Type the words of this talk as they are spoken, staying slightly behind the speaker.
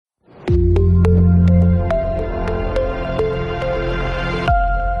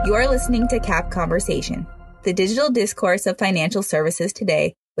You are listening to CAP Conversation, the digital discourse of financial services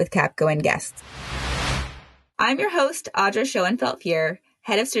today with Capco and guests. I'm your host, Audra Schoenfeld-Fuhr,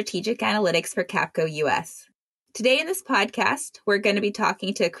 Head of Strategic Analytics for Capco US. Today in this podcast, we're going to be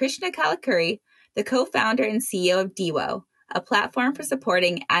talking to Krishna Kalakuri, the co-founder and CEO of DIWO, a platform for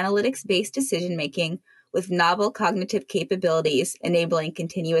supporting analytics-based decision-making with novel cognitive capabilities enabling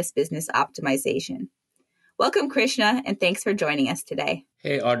continuous business optimization. Welcome, Krishna, and thanks for joining us today.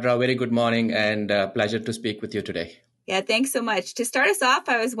 Hey, Audra, very good morning and pleasure to speak with you today. Yeah, thanks so much. To start us off,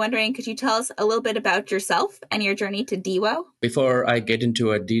 I was wondering, could you tell us a little bit about yourself and your journey to DIWO? Before I get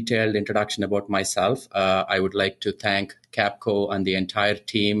into a detailed introduction about myself, I would like to thank Capco and the entire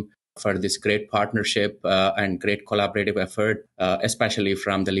team for this great partnership and great collaborative effort, especially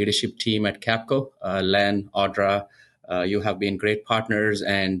from the leadership team at Capco. Len, Audra, you have been great partners,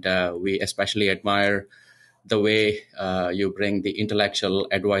 and we especially admire the way you bring the intellectual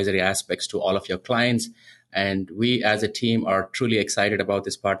advisory aspects to all of your clients. And we as a team are truly excited about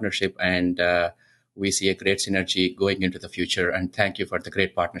this partnership, and we see a great synergy going into the future. And thank you for the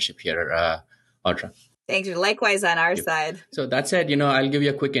great partnership here, Audra. Thanks. Likewise on our side. So that said, I'll give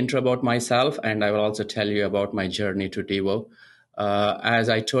you a quick intro about myself, and I will also tell you about my journey to DIWO. As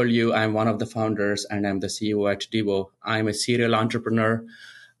I told you, I'm one of the founders and I'm the CEO at DIWO. I'm a serial entrepreneur.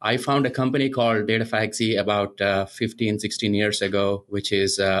 I found a company called DataFaxy about 15, 16 years ago, which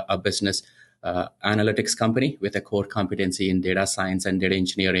is a business analytics company with a core competency in data science and data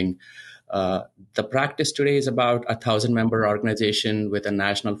engineering. The practice today is about 1,000-member organization with a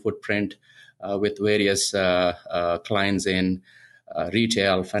national footprint with various clients in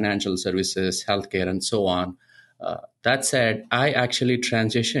retail, financial services, healthcare, and so on. That said, I actually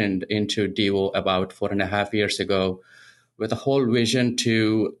transitioned into DIWO about 4.5 years ago with a whole vision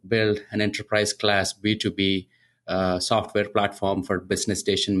to build an enterprise class B2B software platform for business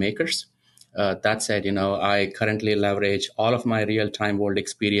decision makers. That said, I currently leverage all of my real-time world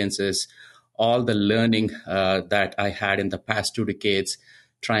experiences, all the learning that I had in the past 2 decades,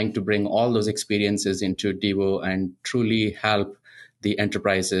 trying to bring all those experiences into DIWO and truly help the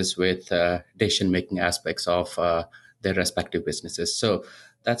enterprises with decision-making aspects of their respective businesses. So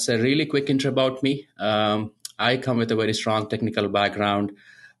that's a really quick intro about me. I come with a very strong technical background.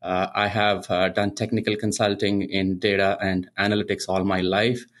 I have done technical consulting in data and analytics all my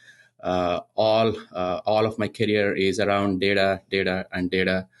life. All of my career is around data.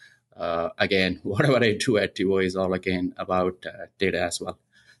 Again, whatever I do at DIWO is all again about data as well.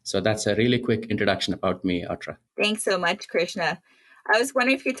 So that's a really quick introduction about me, Audra. Thanks so much, Krishna. I was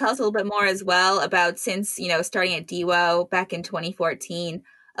wondering if you could tell us a little bit more as well about since, starting at DIWO back in 2014,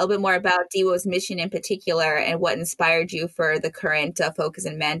 a little bit more about DIWO's mission in particular and what inspired you for the current focus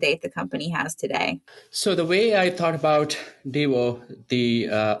and mandate the company has today. So the way I thought about DIWO, the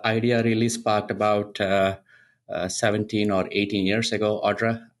idea really sparked about 17 or 18 years ago,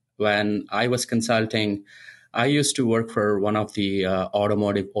 Audra. When I was consulting, I used to work for one of the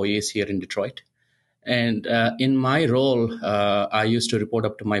automotive OEs here in Detroit. And in my role, I used to report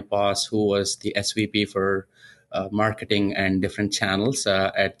up to my boss, who was the SVP for marketing and different channels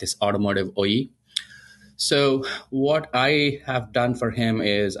at this automotive OE. So what I have done for him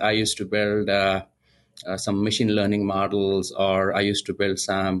is I used to build some machine learning models, or I used to build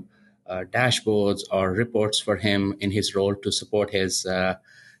some dashboards or reports for him in his role to support his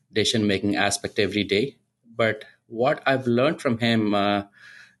decision-making aspect every day. But what I've learned from him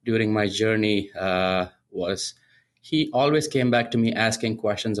during my journey was he always came back to me asking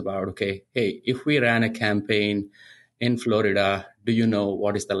questions about, okay, hey, if we ran a campaign in Florida, do you know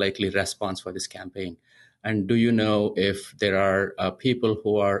what is the likely response for this campaign? And do you know if there are people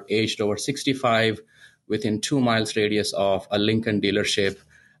who are aged over 65 within 2 miles radius of a Lincoln dealership?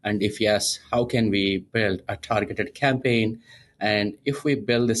 And if yes, how can we build a targeted campaign? And if we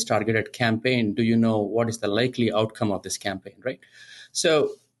build this targeted campaign, do you know what is the likely outcome of this campaign, right?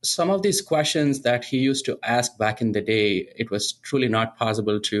 So some of these questions that he used to ask back in the day, it was truly not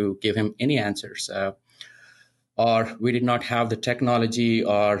possible to give him any answers. Or we did not have the technology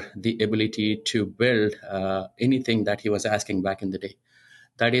or the ability to build anything that he was asking back in the day.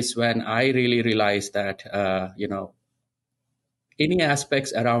 That is when I really realized that, any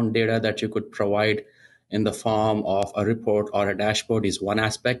aspects around data that you could provide in the form of a report or a dashboard is one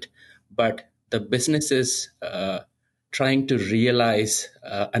aspect, but the businesses trying to realize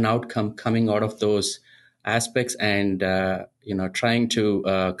an outcome coming out of those aspects and trying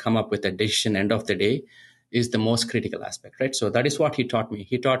to come up with a decision end of the day is the most critical aspect, right? So that is what he taught me.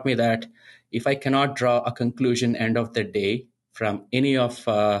 He taught me that if I cannot draw a conclusion end of the day from any of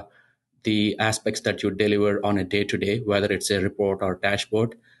the aspects that you deliver on a day-to-day, whether it's a report or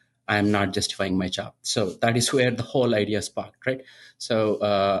dashboard, I am not justifying my job. So that is where the whole idea sparked, right?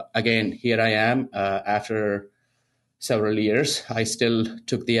 So again, here I am after several years. I still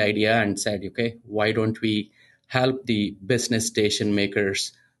took the idea and said, okay, why don't we help the business station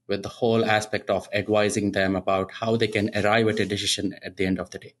makers with the whole aspect of advising them about how they can arrive at a decision at the end of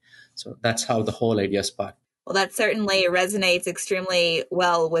the day. So that's how the whole idea sparked. Well, that certainly resonates extremely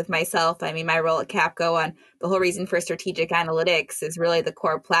well with myself. I mean, my role at Capco on the whole reason for strategic analytics is really the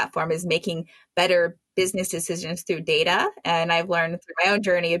core platform is making better business decisions through data. And I've learned through my own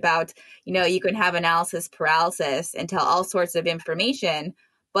journey about, you can have analysis paralysis and tell all sorts of information.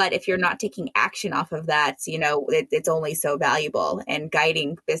 But if you're not taking action off of that, it's only so valuable. And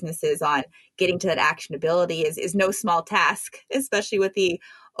guiding businesses on getting to that actionability is no small task, especially with the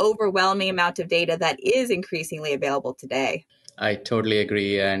overwhelming amount of data that is increasingly available today. I totally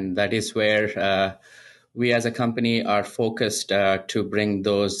agree. And that is where we as a company are focused to bring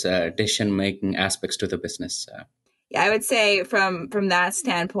those decision-making aspects to the business. Yeah, I would say from that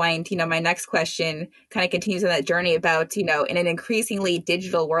standpoint, my next question kind of continues on that journey about, in an increasingly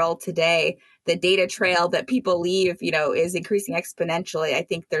digital world today, the data trail that people leave, is increasing exponentially. I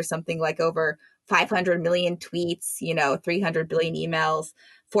think there's something like over 500 million tweets, 300 billion emails,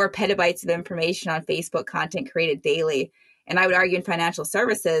 4 petabytes of information on Facebook content created daily. And I would argue in financial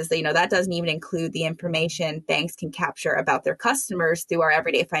services, that doesn't even include the information banks can capture about their customers through our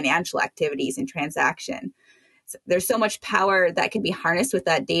everyday financial activities and transaction. There's so much power that can be harnessed with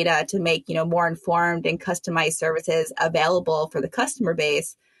that data to make, more informed and customized services available for the customer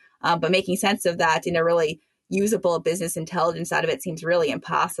base. But making sense of that in a really usable business intelligence out of it seems really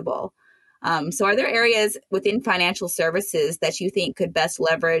impossible. So are there areas within financial services that you think could best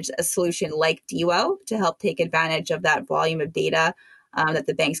leverage a solution like DIWO to help take advantage of that volume of data that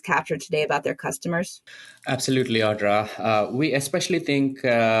the banks capture today about their customers? Absolutely, Audra. We especially think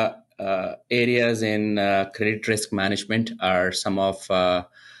areas in credit risk management are some of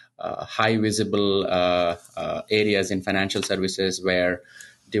high visible areas in financial services where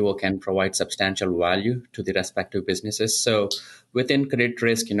DIWO can provide substantial value to the respective businesses. So within credit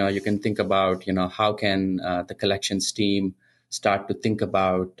risk, you can think about, how can the collections team start to think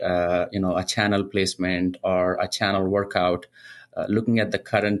about, a channel placement or a channel workout, looking at the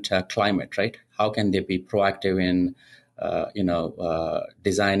current climate, right? How can they be proactive in,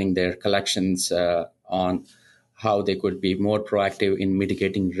 designing their collections on how they could be more proactive in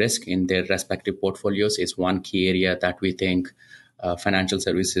mitigating risk in their respective portfolios is one key area that we think financial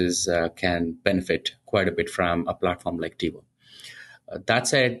services can benefit quite a bit from a platform like DIWO. That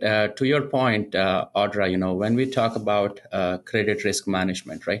said, to your point, Audra, when we talk about credit risk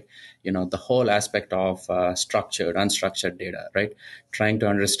management, right, the whole aspect of structured, unstructured data, right, trying to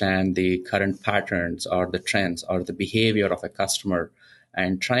understand the current patterns or the trends or the behavior of a customer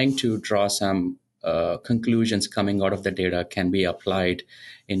and trying to draw some conclusions coming out of the data can be applied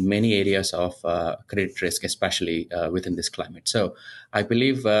in many areas of credit risk, especially within this climate. So I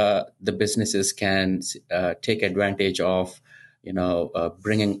believe the businesses can take advantage of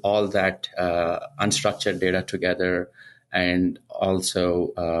bringing all that unstructured data together and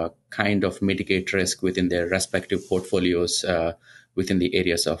also kind of mitigate risk within their respective portfolios within the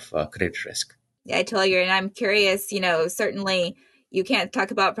areas of credit risk. Yeah, I totally agree. And I'm curious, certainly you can't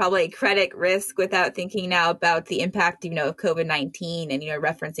talk about probably credit risk without thinking now about the impact, of COVID-19 and,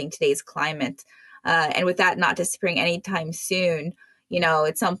 referencing today's climate. And with that not disappearing anytime soon,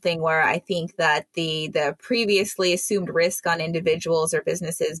 it's something where I think that the previously assumed risk on individuals or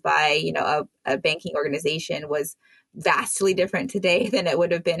businesses by, a banking organization was vastly different today than it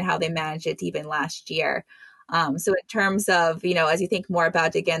would have been how they managed it even last year. So in terms of, as you think more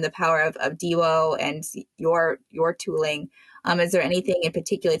about, again, the power of DIWO and your tooling, is there anything in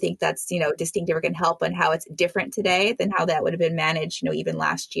particular you think that's, distinctive or can help on how it's different today than how that would have been managed, even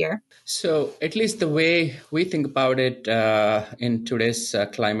last year? So at least the way we think about it in today's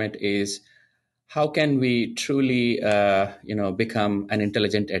climate is how can we truly, become an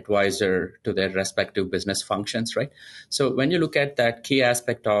intelligent advisor to their respective business functions, right? So when you look at that key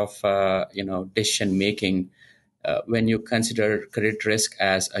aspect of, decision making, when you consider credit risk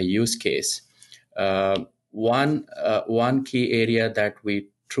as a use case, one key area that we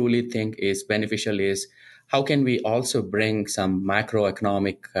truly think is beneficial is how can we also bring some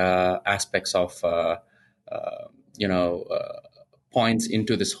macroeconomic aspects of points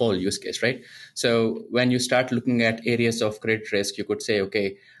into this whole use case, right? So when you start looking at areas of credit risk, you could say,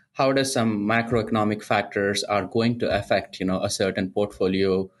 okay, how does some macroeconomic factors are going to affect, a certain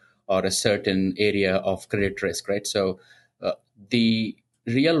portfolio or a certain area of credit risk, right? So the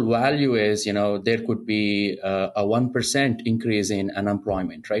real value is, there could be a 1% increase in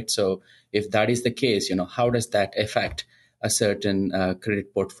unemployment, right? So if that is the case, how does that affect a certain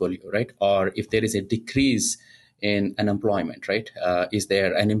credit portfolio, right? Or if there is a decrease in unemployment, right? Is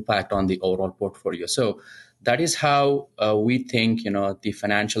there an impact on the overall portfolio? So that is how we think, the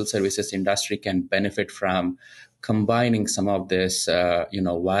financial services industry can benefit from combining some of this,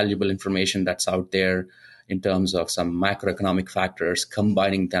 valuable information that's out there in terms of some macroeconomic factors,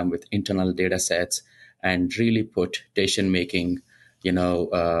 combining them with internal data sets, and really put decision making,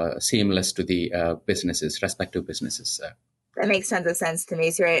 seamless to the respective businesses. That makes tons of sense to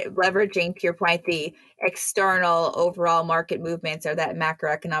me. So you're leveraging, to your point, the external overall market movements or that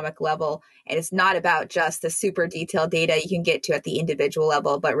macroeconomic level. And it's not about just the super detailed data you can get to at the individual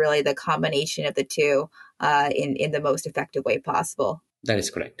level, but really the combination of the two in the most effective way possible. That is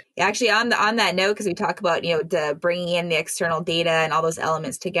correct. Actually, on that note, because we talk about bringing in the external data and all those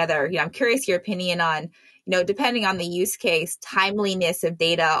elements together, I'm curious your opinion on depending on the use case, timeliness of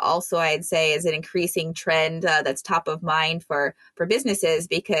data also I'd say is an increasing trend that's top of mind for businesses,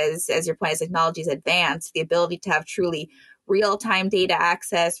 because as your point, as technology is advanced, the ability to have truly real-time data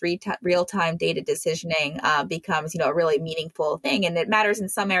access, real-time data decisioning becomes, a really meaningful thing. And it matters in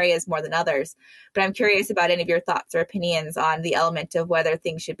some areas more than others. But I'm curious about any of your thoughts or opinions on the element of whether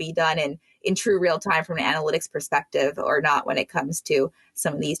things should be done in true real time from an analytics perspective or not when it comes to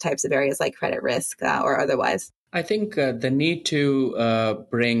some of these types of areas like credit risk or otherwise. I think the need to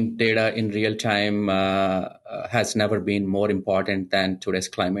bring data in real time has never been more important than today's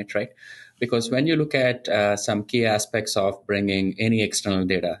climate, right? Because when you look at some key aspects of bringing any external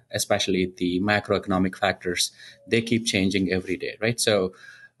data, especially the macroeconomic factors, they keep changing every day, right? So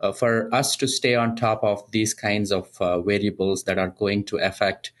for us to stay on top of these kinds of variables that are going to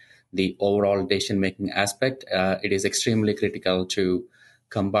affect the overall decision-making aspect, it is extremely critical to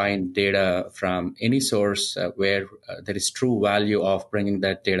combine data from any source where there is true value of bringing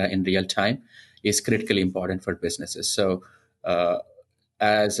that data in real time is critically important for businesses. So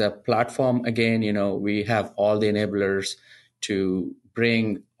as a platform, again, we have all the enablers to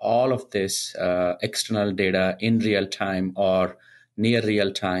bring all of this external data in real time or near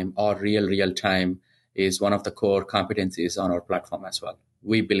real time or real time is one of the core competencies on our platform as well.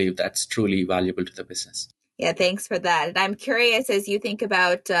 We believe that's truly valuable to the business. Yeah, thanks for that. And I'm curious, as you think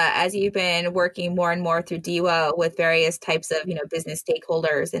about, as you've been working more and more through DEWA with various types of, business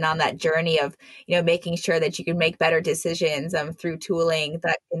stakeholders and on that journey of, making sure that you can make better decisions through tooling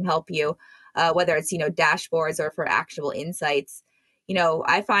that can help you, whether it's, dashboards or for actual insights.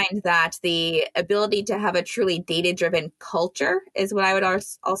 I find that the ability to have a truly data-driven culture is what I would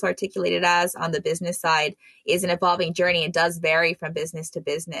also articulate it as on the business side is an evolving journey. It does vary from business to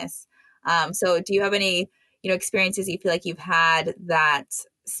business. So do you have any experiences you feel like you've had that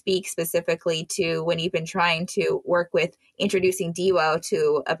speak specifically to when you've been trying to work with introducing DEWA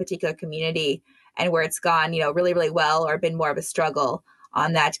to a particular community and where it's gone, really, really well or been more of a struggle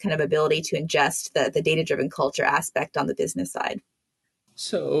on that kind of ability to ingest the data-driven culture aspect on the business side?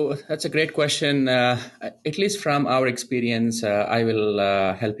 So that's a great question. At least from our experience, I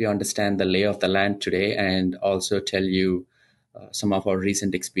will help you understand the lay of the land today and also tell you some of our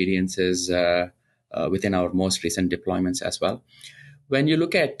recent experiences within our most recent deployments as well. When you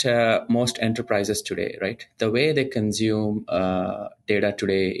look at most enterprises today, right, the way they consume data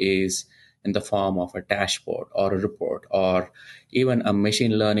today is in the form of a dashboard or a report, or even a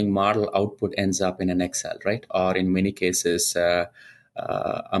machine learning model output ends up in an Excel, right? Or in many cases,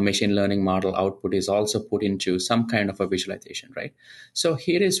 a machine learning model output is also put into some kind of a visualization, right? So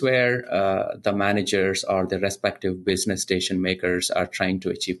here is where the managers or the respective business decision makers are trying to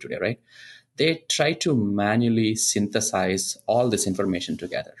achieve today, right? They try to manually synthesize all this information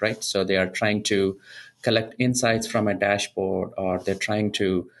together, right? So they are trying to collect insights from a dashboard, or they're trying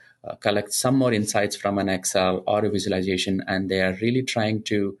to collect some more insights from an Excel or a visualization, and they are really trying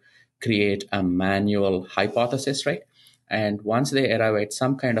to create a manual hypothesis, right? And once they arrive at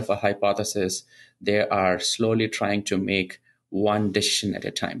some kind of a hypothesis, they are slowly trying to make one decision at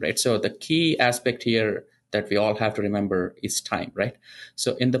a time, right? So the key aspect here that we all have to remember is time, right?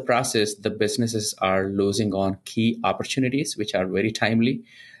 So in the process, the businesses are losing on key opportunities, which are very timely.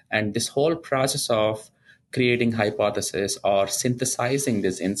 And this whole process of creating hypothesis or synthesizing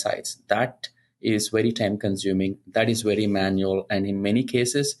these insights, that is very time consuming. That is very manual. And in many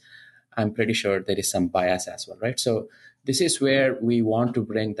cases, I'm pretty sure there is some bias as well, right? So this is where we want to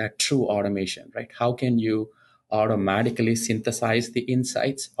bring that true automation, right? How can you automatically synthesize the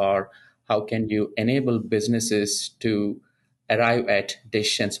insights, or how can you enable businesses to arrive at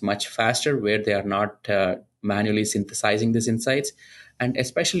decisions much faster where they are not manually synthesizing these insights? and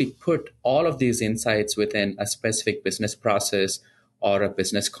especially put all of these insights within a specific business process or a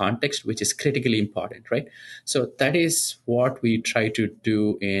business context, which is critically important, right? So that is what we try to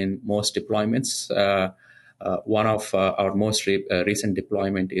do in most deployments. One of our most recent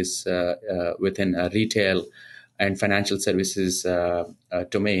deployment is within a retail and financial services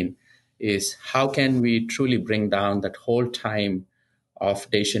domain, is how can we truly bring down that whole time of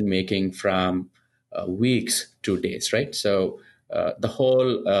decision making from weeks to days, right? So the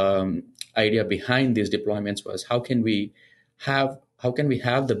whole idea behind these deployments was how can we have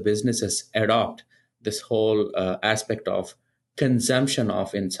the businesses adopt this whole aspect of consumption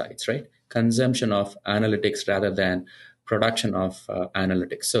of insights, right? Consumption of analytics rather than production of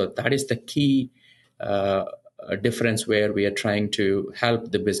analytics. So that is the key difference where we are trying to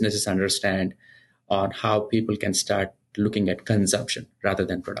help the businesses understand on how people can start looking at consumption rather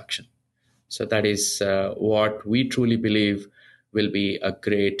than production. So that is what we truly believe will be a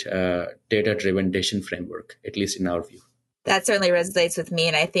great data-driven decision framework, at least in our view. That certainly resonates with me.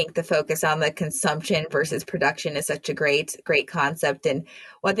 And I think the focus on the consumption versus production is such a great concept. And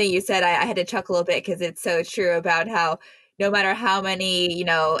one thing you said, I had to chuckle a bit because it's so true about how no matter how many,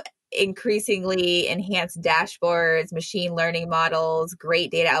 increasingly enhanced dashboards, machine learning models,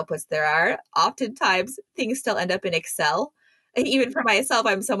 great data outputs there are, oftentimes things still end up in Excel. And even for myself,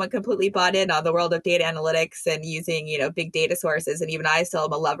 I'm someone completely bought in on the world of data analytics and using, big data sources. And even I still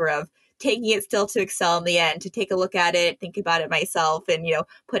am a lover of taking it still to Excel in the end, to take a look at it, think about it myself, and,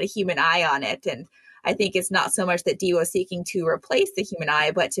 put a human eye on it. And I think it's not so much that DEWO is seeking to replace the human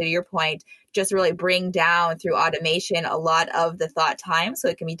eye, but to your point, just really bring down through automation a lot of the thought time so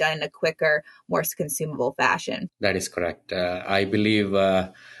it can be done in a quicker, more consumable fashion. That is correct. I believe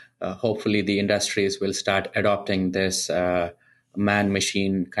hopefully the industries will start adopting this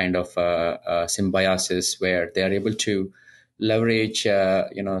man-machine kind of symbiosis where they are able to leverage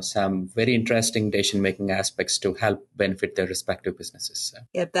some very interesting decision-making aspects to help benefit their respective businesses.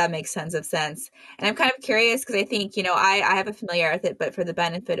 Yep, that makes tons of sense. And I'm kind of curious because I think, I have a familiarity with it, but for the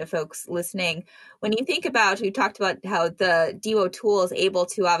benefit of folks listening, when you think about, we talked about how the DEWO tool is able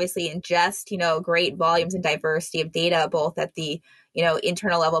to obviously ingest, great volumes and diversity of data, both at the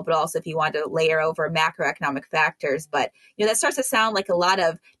internal level, but also if you want to layer over macroeconomic factors. But, that starts to sound like a lot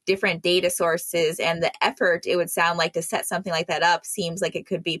of different data sources, and the effort it would sound like to set something like that up seems like it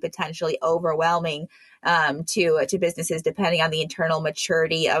could be potentially overwhelming to businesses, depending on the internal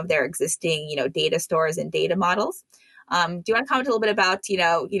maturity of their existing, data stores and data models. Do you want to comment a little bit about,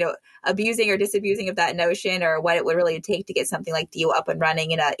 abusing or disabusing of that notion, or what it would really take to get something like DEWO up and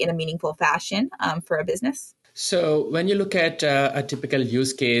running in a meaningful fashion for a business? So when you look at a typical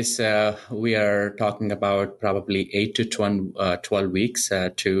use case, we are talking about probably 8 to 12 weeks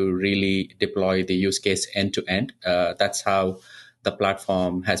to really deploy the use case end to end. That's how the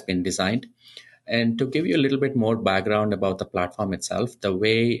platform has been designed. And to give you a little bit more background about the platform itself, the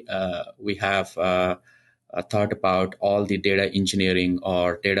way we have thought about all the data engineering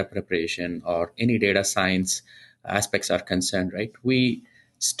or data preparation or any data science aspects are concerned, right? We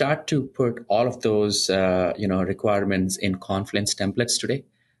start to put all of those requirements in Confluence templates today,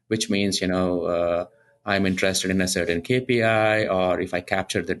 which means I'm interested in a certain KPI, or if I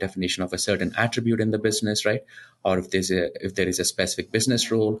capture the definition of a certain attribute in the business, right? Or if there is a specific business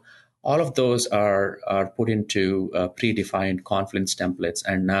rule, all of those are put into predefined Confluence templates.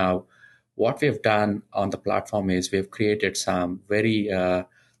 And now what we've done on the platform is we've created some very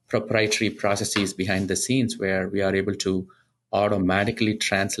proprietary processes behind the scenes where we are able to automatically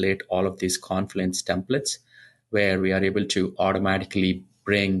translate all of these Confluence templates, where we are able to automatically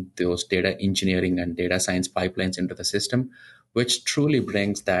bring those data engineering and data science pipelines into the system, which truly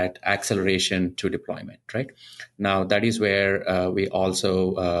brings that acceleration to deployment, right? Now, that is where we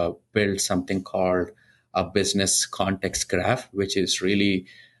also build something called a business context graph, which is really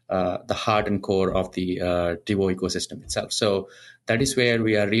the heart and core of the DEWO ecosystem itself. So that is where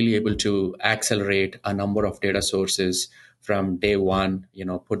we are really able to accelerate a number of data sources from day one,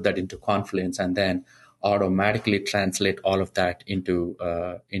 put that into Confluence, and then automatically translate all of that into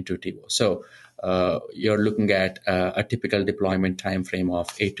DEWO. So you're looking at a typical deployment time frame of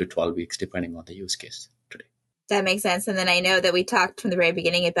 8 to 12 weeks, depending on the use case today. That makes sense. And then I know that we talked from the very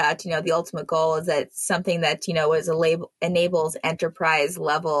beginning about, the ultimate goal is that something that, enables enterprise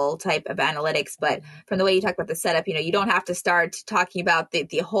level type of analytics. But from the way you talk about the setup, you don't have to start talking about the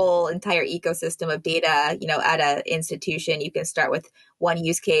whole entire ecosystem of data, at an institution. You can start with one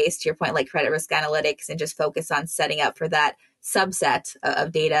use case, to your point, like credit risk analytics, and just focus on setting up for that subset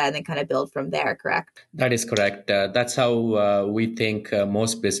of data and then kind of build from there, correct? That is correct. That's how we think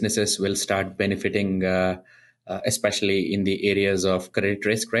most businesses will start benefiting especially in the areas of credit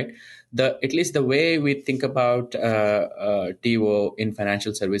risk, right? At least the way we think about DO in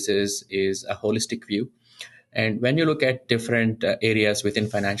financial services is a holistic view. And when you look at different areas within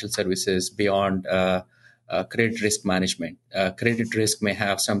financial services beyond credit risk management, credit risk may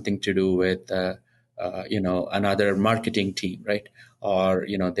have something to do with another marketing team, right? Or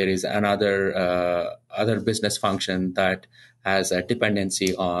there is another other business function that has a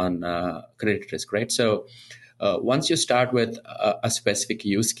dependency on credit risk, right? So once you start with a specific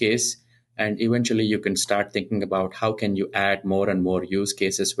use case, and eventually you can start thinking about how can you add more and more use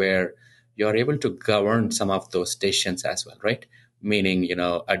cases where you're able to govern some of those decisions as well, right? Meaning,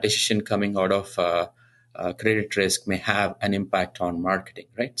 a decision coming out of credit risk may have an impact on marketing,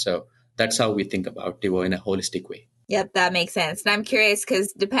 right? So that's how we think about DIVO in a holistic way. Yep, that makes sense. And I'm curious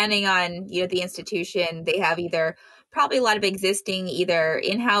because depending on the institution, they have either probably a lot of existing either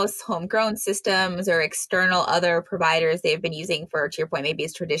in-house homegrown systems or external other providers they've been using for, to your point, maybe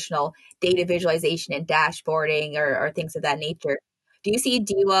it's traditional data visualization and dashboarding or things of that nature. Do you see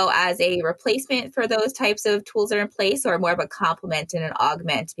DIVO as a replacement for those types of tools that are in place, or more of a complement and an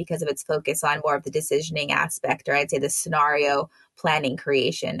augment because of its focus on more of the decisioning aspect, or I'd say the scenario planning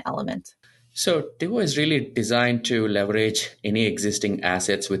creation element? So DIVO is really designed to leverage any existing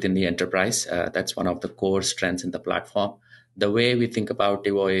assets within the enterprise. That's one of the core strengths in the platform. The way we think about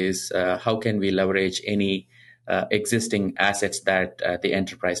DIVO is how can we leverage any existing assets that the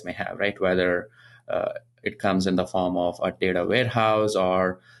enterprise may have, right? Whether it comes in the form of a data warehouse,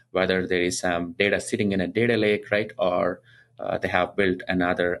 or whether there is some data sitting in a data lake, right? Or they have built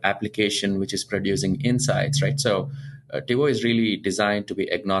another application which is producing insights, right? So DIVO is really designed to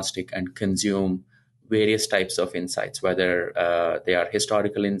be agnostic and consume various types of insights, whether they are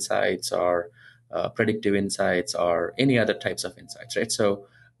historical insights or predictive insights or any other types of insights, right? So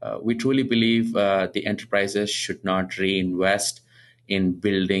we truly believe the enterprises should not reinvest in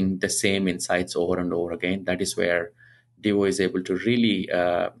building the same insights over and over again. That is where DIVO is able to really,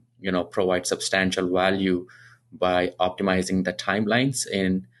 provide substantial value by optimizing the timelines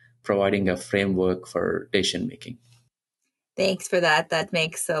and providing a framework for decision making. Thanks for that. That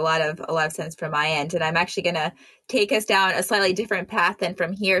makes a lot of sense from my end. And I'm actually going to take us down a slightly different path than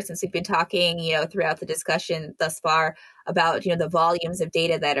from here, since we've been talking, throughout the discussion thus far about, the volumes of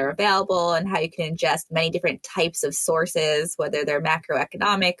data that are available and how you can ingest many different types of sources, whether they're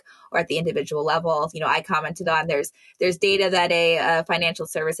macroeconomic or at the individual level. I commented on there's data that a financial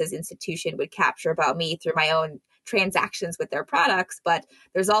services institution would capture about me through my own transactions with their products, but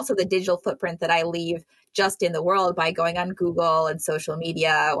there's also the digital footprint that I leave just in the world by going on Google and social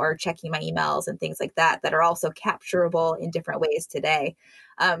media or checking my emails and things like that are also capturable in different ways today.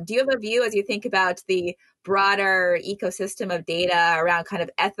 Do you have a view as you think about the broader ecosystem of data around kind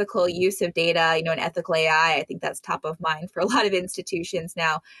of ethical use of data, and ethical AI? I think that's top of mind for a lot of institutions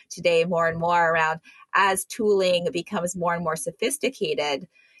now today, more and more around as tooling becomes more and more sophisticated.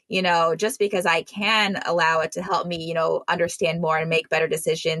 Just because I can allow it to help me, understand more and make better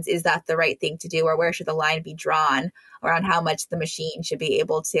decisions, is that the right thing to do? Or where should the line be drawn around how much the machine should be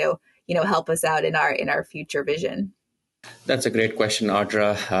able to, help us out in our future vision? That's a great question,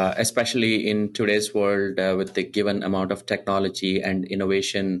 Audra. Especially in today's world, with the given amount of technology and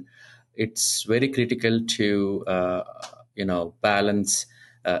innovation, it's very critical to, balance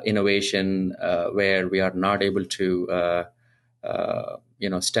innovation where we are not able to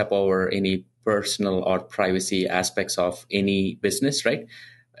step over any personal or privacy aspects of any business, right?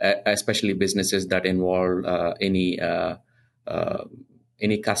 Especially businesses that involve any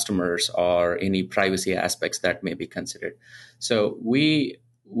customers or any privacy aspects that may be considered. So we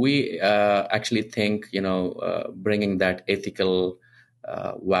actually think bringing that ethical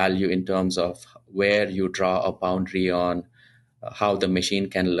value in terms of where you draw a boundary on how the machine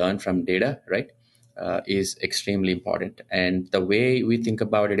can learn from data, right? Is extremely important. And the way we think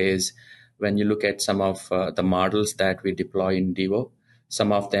about it is when you look at some of the models that we deploy in DIVO,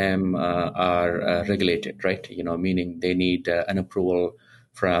 some of them are regulated, right? Meaning they need an approval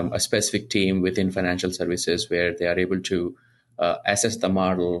from a specific team within financial services where they are able to assess the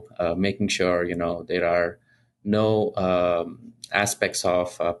model, making sure, there are no aspects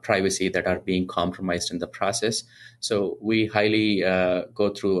of privacy that are being compromised in the process. So we highly go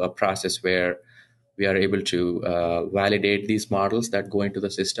through a process where we are able to validate these models that go into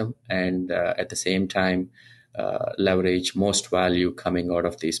the system, and at the same time leverage most value coming out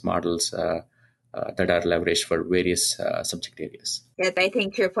of these models that are leveraged for various subject areas. Yeah, I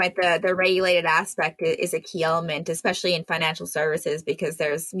think to your point, the regulated aspect is a key element, especially in financial services, because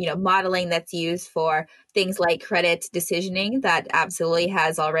there's, modeling that's used for things like credit decisioning that absolutely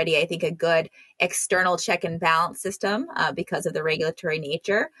has already, I think, a good external check and balance system because of the regulatory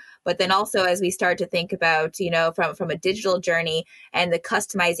nature. But then also as we start to think about, from a digital journey and the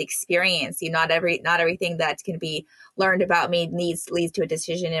customized experience, not everything that can be learned about me leads to a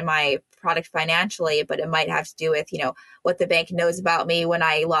decision in my product financially, but it might have to do with, what the bank knows about me when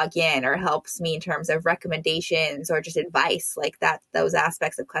I log in, or helps me in terms of recommendations or just advice, like that, those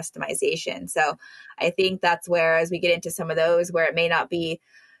aspects of customization. So I think that's where, as we get into some of those, where it may not be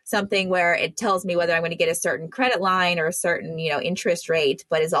something where it tells me whether I'm going to get a certain credit line or a certain, interest rate,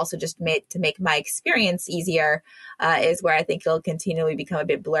 but is also just made to make my experience easier, is where I think it'll continually become a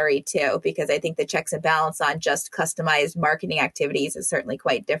bit blurry too, because I think the checks and balance on just customized marketing activities is certainly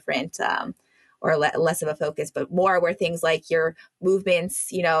quite different. Or less of a focus, but more where things like your movements,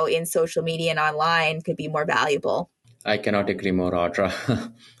 in social media and online could be more valuable. I cannot agree more,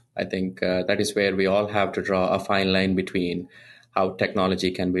 Audra. I think that is where we all have to draw a fine line between how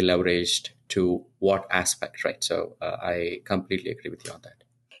technology can be leveraged to what aspect, right? So I completely agree with you on that.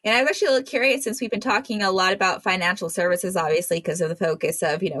 And I was actually a little curious, since we've been talking a lot about financial services, obviously, because of the focus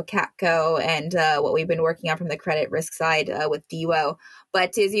of, Capco and what we've been working on from the credit risk side with DWO.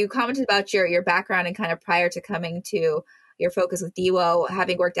 But as you commented about your background and kind of prior to coming to your focus with DWO,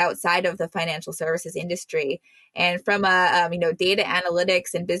 having worked outside of the financial services industry, and from a data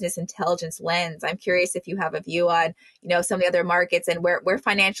analytics and business intelligence lens, I'm curious if you have a view on some of the other markets and where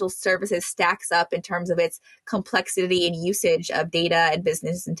financial services stacks up in terms of its complexity and usage of data and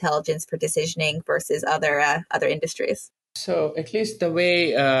business intelligence for decisioning versus other industries. So at least the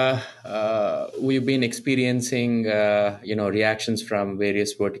way we've been experiencing, reactions from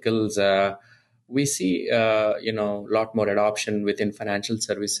various verticals, we see, a lot more adoption within financial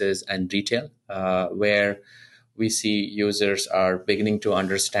services and retail, where we see users are beginning to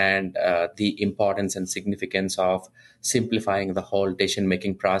understand the importance and significance of simplifying the whole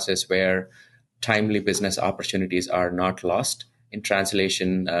decision-making process, where timely business opportunities are not lost in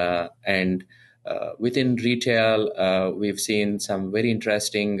translation. And within retail, we've seen some very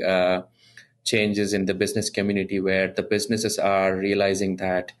interesting changes in the business community, where the businesses are realizing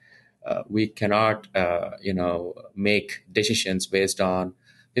that we cannot, make decisions based on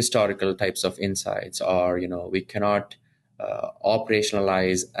historical types of insights, or we cannot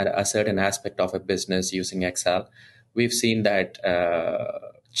operationalize a certain aspect of a business using Excel. We've seen that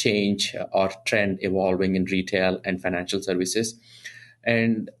change or trend evolving in retail and financial services.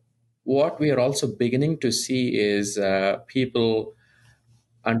 And what we are also beginning to see is people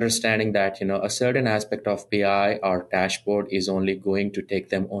understanding that a certain aspect of BI or dashboard is only going to take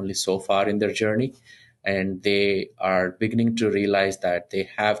them only so far in their journey, and they are beginning to realize that they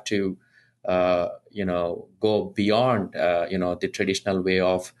have to go beyond the traditional way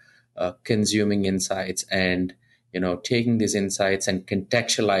of consuming insights, and taking these insights and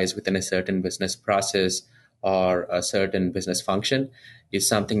contextualize within a certain business process or a certain business function is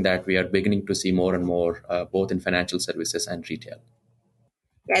something that we are beginning to see more and more, both in financial services and retail.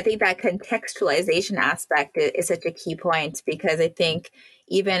 Yeah, I think that contextualization aspect is such a key point, because I think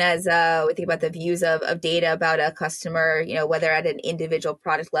even as we think about the views of data about a customer, whether at an individual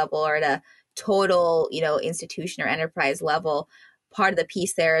product level or at a total, institution or enterprise level, part of the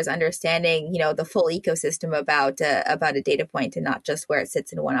piece there is understanding, the full ecosystem about a data point, and not just where it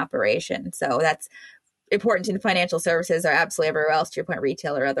sits in one operation. So that's important in financial services, or absolutely everywhere else, to your point,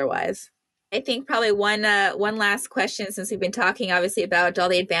 retail or otherwise. I think probably one last question, since we've been talking obviously about all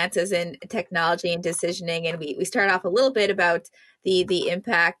the advances in technology and decisioning, and we started off a little bit about the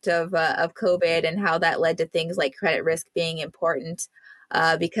impact of COVID and how that led to things like credit risk being important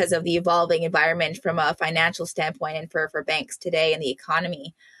because of the evolving environment from a financial standpoint and for banks today and the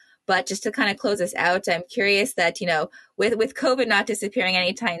economy. But just to kind of close us out, I'm curious that, with COVID not disappearing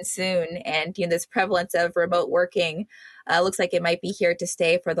anytime soon, and this prevalence of remote working, looks like it might be here to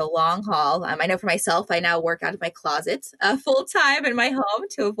stay for the long haul. I know for myself, I now work out of my closet full time in my home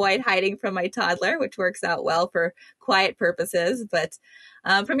to avoid hiding from my toddler, which works out well for quiet purposes. But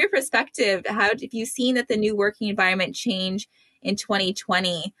from your perspective, how have you seen that the new working environment change in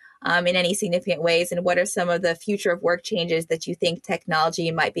 2020 in any significant ways? And what are some of the future of work changes that you think technology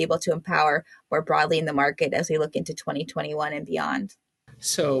might be able to empower more broadly in the market as we look into 2021 and beyond?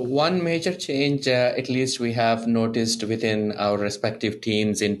 So one major change, at least we have noticed within our respective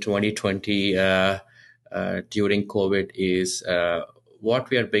teams in 2020 during COVID, is what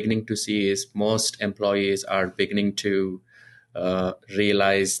we are beginning to see is most employees are beginning to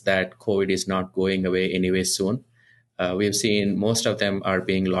realize that COVID is not going away anyway soon. we've seen most of them are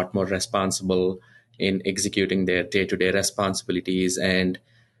being a lot more responsible in executing their day-to-day responsibilities. And,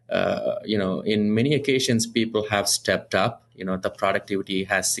 in many occasions, people have stepped up. The productivity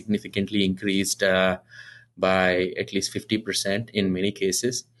has significantly increased by at least 50% in many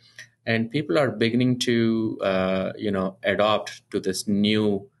cases. And people are beginning to, adopt to this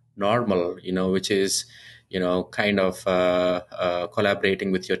new normal, which is, kind of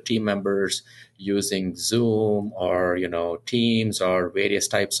collaborating with your team members using Zoom or, Teams or various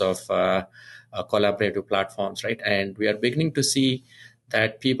types of collaborative platforms, right? And we are beginning to see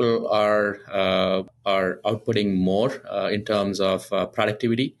that people are outputting more in terms of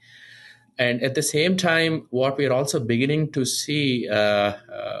productivity. And at the same time, what we're also beginning to see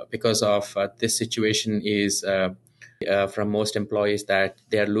because of this situation is from most employees that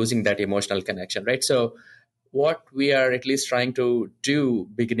they are losing that emotional connection, right? So what we are at least trying to do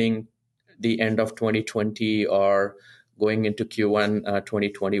beginning the end of 2020 or going into Q1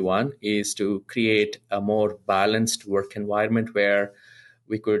 2021 is to create a more balanced work environment where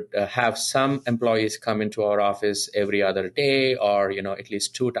we could have some employees come into our office every other day or, at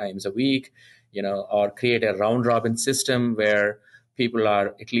least 2 times a week, or create a round robin system where people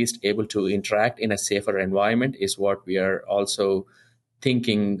are at least able to interact in a safer environment is what we are also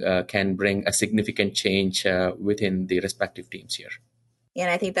thinking can bring a significant change within the respective teams here. And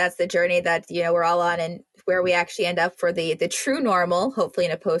I think that's the journey that, we're all on, and where we actually end up for the true normal, hopefully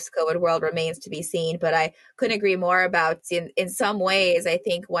in a post-COVID world, remains to be seen. But I couldn't agree more about, in some ways, I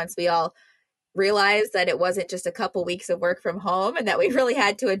think once we all realized that it wasn't just a couple weeks of work from home and that we really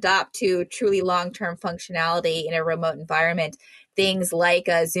had to adopt to truly long-term functionality in a remote environment, things like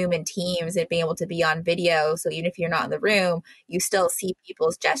Zoom and Teams and being able to be on video. So even if you're not in the room, you still see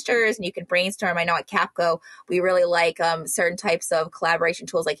people's gestures and you can brainstorm. I know at Capco, we really like certain types of collaboration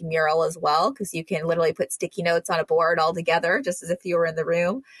tools like Mural as well, because you can literally put sticky notes on a board all together, just as if you were in the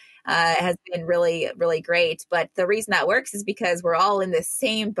room. Has been really, really great. But the reason that works is because we're all in the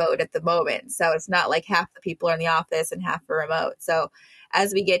same boat at the moment. So it's not like half the people are in the office and half are remote. So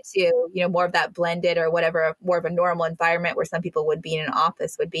as we get to, more of that blended or whatever, more of a normal environment where some people would be in an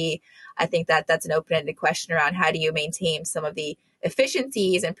office would be, I think that's an open-ended question around how do you maintain some of the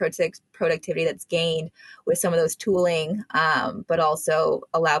efficiencies and productivity that's gained with some of those tooling, but also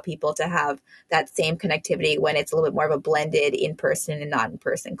allow people to have that same connectivity when it's a little bit more of a blended in-person and not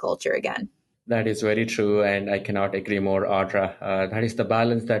in-person culture again. That is very true, and I cannot agree more, Audra. That is the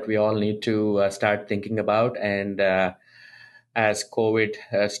balance that we all need to start thinking about. And as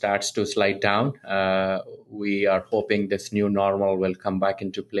COVID starts to slide down, we are hoping this new normal will come back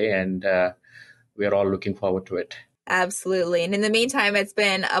into play, and we are all looking forward to it. Absolutely. And in the meantime, it's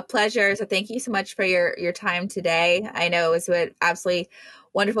been a pleasure. So thank you so much for your time today. I know it was absolutely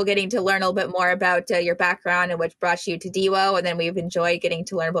wonderful getting to learn a little bit more about your background and what brought you to DEWO. And then we've enjoyed getting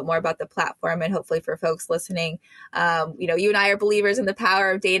to learn a bit more about the platform. And hopefully for folks listening, you and I are believers in the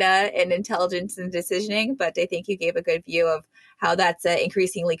power of data and intelligence and decisioning, but I think you gave a good view of how that's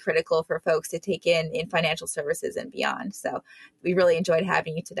increasingly critical for folks to take in financial services and beyond. So we really enjoyed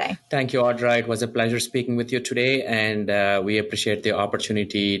having you today. Thank you, Audra. It was a pleasure speaking with you today. And we appreciate the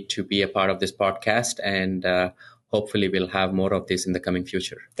opportunity to be a part of this podcast. And hopefully we'll have more of this in the coming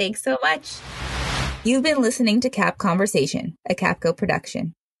future. Thanks so much. You've been listening to Cap Conversation, a Capco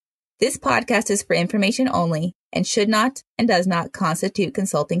production. This podcast is for information only and should not and does not constitute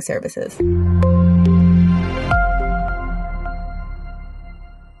consulting services.